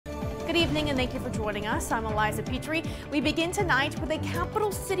Good evening and thank you for joining us. I'm Eliza Petrie. We begin tonight with a Capital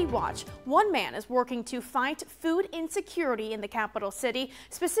City Watch. One man is working to fight food insecurity in the capital city,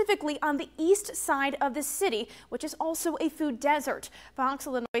 specifically on the east side of the city, which is also a food desert. Fox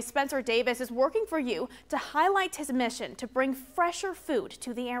Illinois' Spencer Davis is working for you to highlight his mission to bring fresher food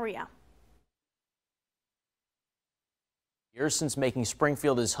to the area. Years since making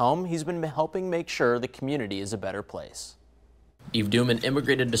Springfield his home, he's been helping make sure the community is a better place. Eve Duman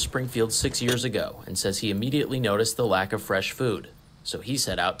immigrated to Springfield 6 years ago and says he immediately noticed the lack of fresh food, so he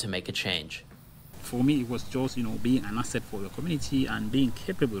set out to make a change. For me, it was just, being an asset for your community and being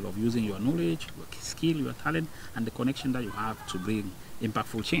capable of using your knowledge, your skill, your talent, and the connection that you have to bring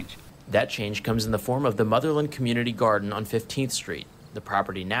impactful change. That change comes in the form of the Motherland Community Garden on 15th Street. The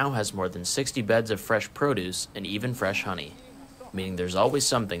property now has more than 60 beds of fresh produce and even fresh honey, meaning there's always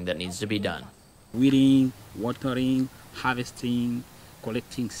something that needs to be done. Weeding, watering, harvesting,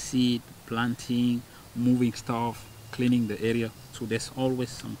 collecting seed, planting, moving stuff, cleaning the area. So there's always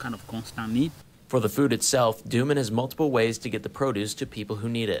some kind of constant need. For the food itself, Duman has multiple ways to get the produce to people who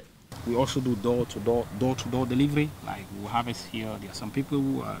need it. We also do door-to-door delivery. Like we harvest here. There are some people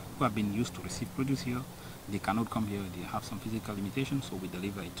who have been used to receive produce here. They cannot come here. They have some physical limitations, so we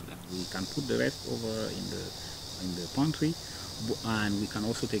deliver it to them. We can put the rest over in the pantry, and we can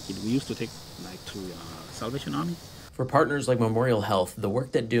also take it. We used to take to Salvation Army. For partners like Memorial Health, the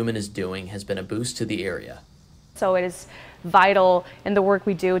work that Duman is doing has been a boost to the area. So it is vital in the work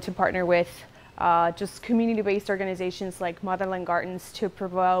we do to partner with just community-based organizations like Motherland Gardens to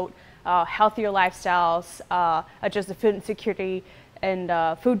promote healthier lifestyles, address the food insecurity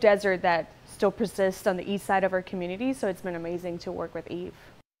and food desert that still persists on the east side of our community. So it's been amazing to work with Eve.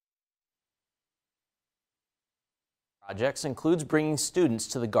 Projects includes bringing students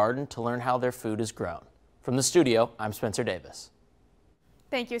to the garden to learn how their food is grown. From the studio, I'm Spencer Davis.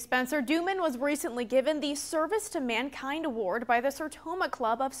 Thank you, Spencer. Duman was recently given the Service to Mankind Award by the Sertoma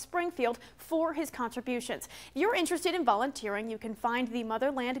Club of Springfield for his contributions. If you're interested in volunteering, you can find the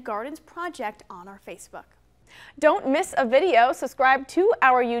Motherland Gardens Project on our Facebook. Don't miss a video. Subscribe to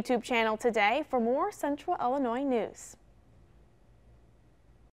our YouTube channel today for more Central Illinois news.